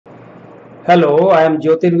Hello, I am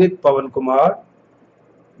Jyotirvid Pawan Kumar.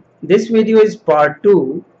 This video is part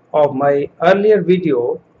 2 of my earlier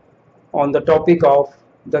video on the topic of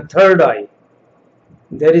the third eye.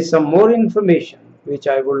 There is some more information which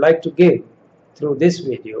I would like to give through this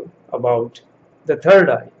video about the third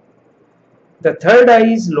eye. The third eye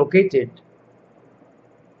is located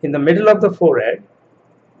in the middle of the forehead,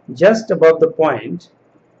 just above the point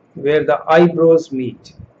where the eyebrows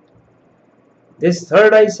meet. This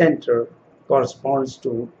third eye center corresponds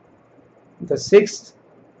to the sixth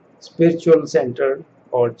spiritual center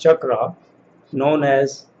or chakra known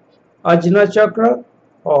as Ajna chakra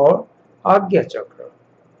or Agya chakra.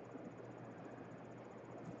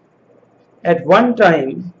 At one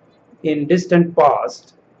time in distant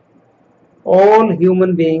past, all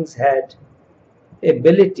human beings had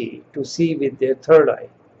ability to see with their third eye.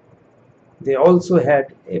 They also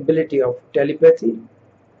had ability of telepathy.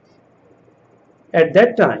 At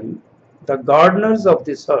that time, the gardeners of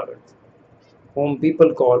this earth, whom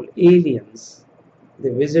people call aliens, they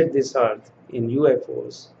visit this earth in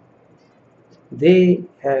UFOs. They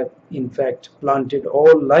have in fact planted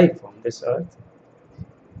all life on this earth.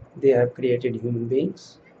 They have created human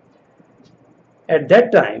beings. At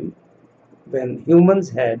that time, when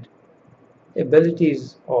humans had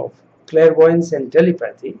abilities of clairvoyance and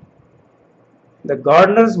telepathy, the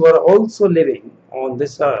gardeners were also living on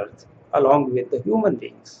this earth along with the human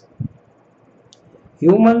beings.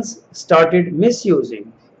 Humans started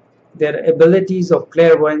misusing their abilities of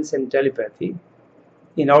clairvoyance and telepathy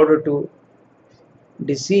in order to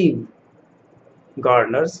deceive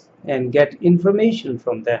gardeners and get information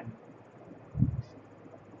from them.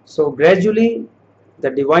 So gradually, the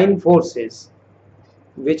divine forces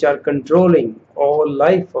which are controlling all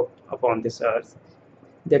life upon this earth,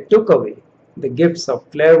 they took away the gifts of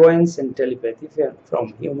clairvoyance and telepathy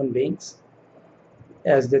from human beings,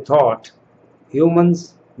 as they thought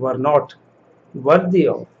humans were not worthy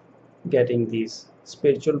of getting these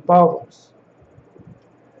spiritual powers.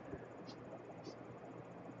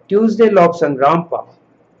 Tuesday Lobsang Rampa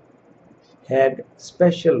had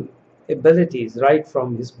special abilities right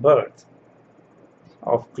from his birth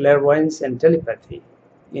of clairvoyance and telepathy,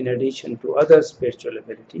 in addition to other spiritual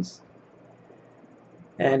abilities.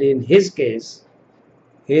 And in his case,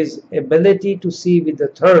 his ability to see with the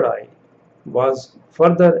third eye was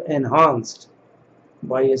further enhanced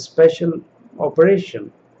by a special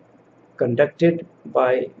operation conducted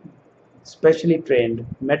by specially trained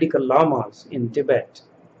medical lamas in Tibet.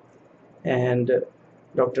 And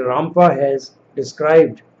Dr. Rampa has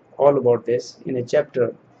described all about this in a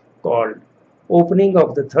chapter called Opening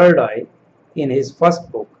of the Third Eye in his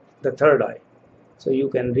first book, The Third Eye. So you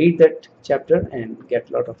can read that chapter and get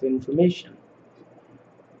a lot of information.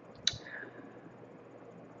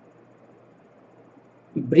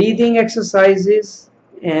 Breathing exercises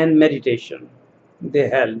and meditation, they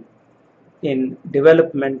help in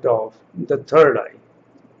development of the third eye.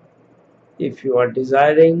 If you are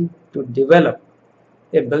desiring to develop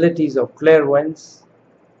abilities of clairvoyance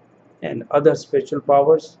and other spiritual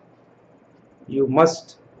powers, you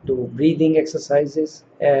must do breathing exercises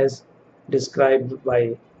as described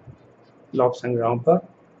by Lobsang Rampa,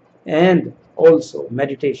 and also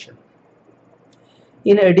meditation.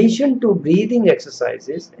 In addition to breathing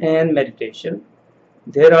exercises and meditation,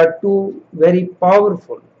 there are two very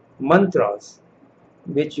powerful mantras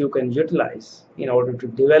which you can utilize in order to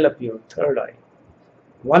develop your third eye.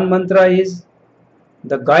 One mantra is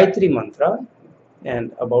the Gayatri mantra,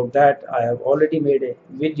 and about that I have already made a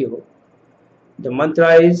video. The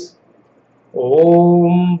mantra is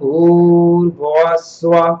Om Bhur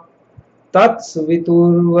Bhuvaswa Tat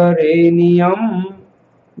Suviturvareniyam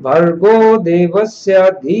Bhargo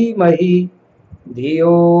Devasya Dhimahi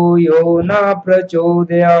Dhiyo Yona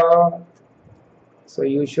Prachodayat. So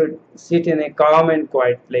you should sit in a calm and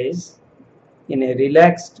quiet place, in a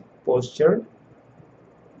relaxed posture.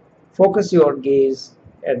 Focus your gaze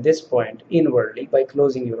at this point inwardly by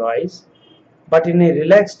closing your eyes, but in a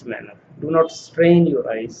relaxed manner. Do not strain your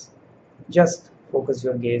eyes. Just focus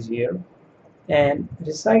your gaze here and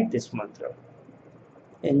recite this mantra.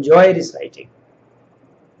 Enjoy reciting.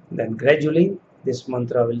 Then gradually this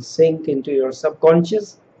mantra will sink into your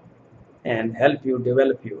subconscious and help you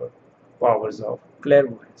develop your powers of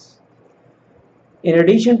clairvoyance. In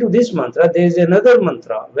addition to this mantra, there is another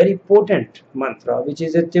mantra, very potent mantra, which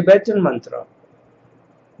is a Tibetan mantra.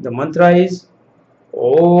 The mantra is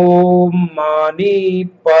Om Mani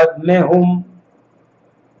Padme Hum.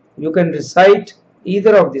 You can recite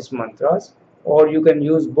either of these mantras, or you can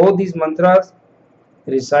use both these mantras.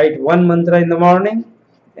 Recite one mantra in the morning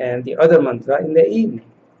and the other mantra in the evening.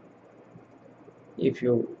 If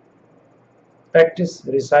you practice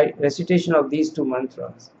recitation of these two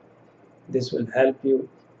mantras. This will help you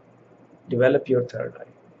develop your third eye.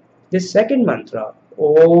 This second mantra,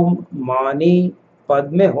 Om Mani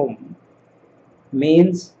Padme Hum,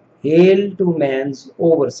 means hail to man's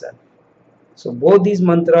overself. So both these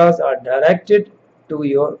mantras are directed to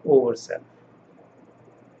your overself.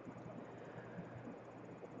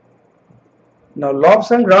 Now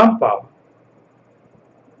Lobsang Rampa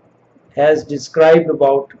has described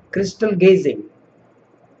about crystal gazing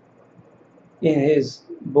in his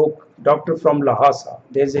book Doctor from Lhasa.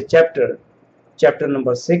 There is a chapter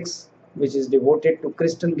number 6, which is devoted to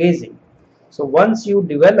crystal gazing. So once you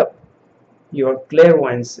develop your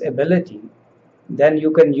clairvoyance ability, then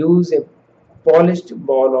you can use a polished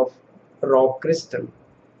ball of rock crystal,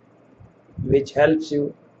 which helps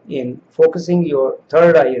you in focusing your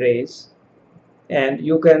third eye rays, and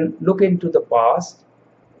you can look into the past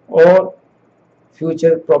or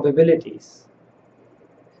future probabilities.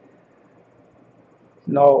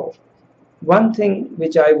 Now, one thing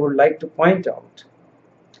which I would like to point out,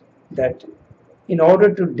 that in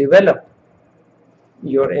order to develop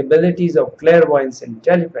your abilities of clairvoyance and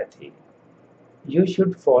telepathy, you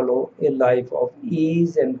should follow a life of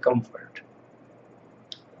ease and comfort.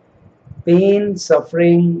 Pain,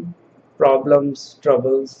 suffering, problems,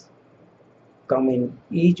 troubles come in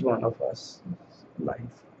each one of us'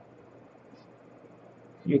 life.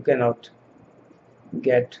 You cannot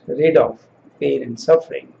get rid of pain and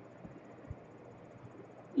suffering.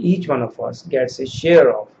 Each one of us gets a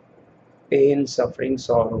share of pain, suffering,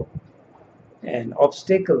 sorrow, and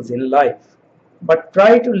obstacles in life. But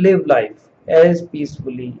try to live life as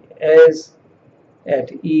peacefully, as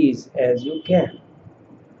at ease as you can.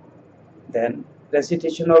 Then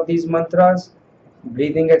recitation of these mantras,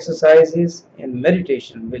 breathing exercises, and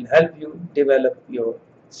meditation will help you develop your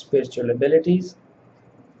spiritual abilities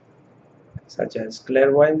such as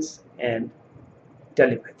clairvoyance and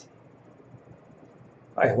telepathy.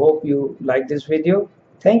 I hope you like this video.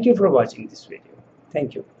 Thank you for watching this video.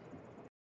 Thank you.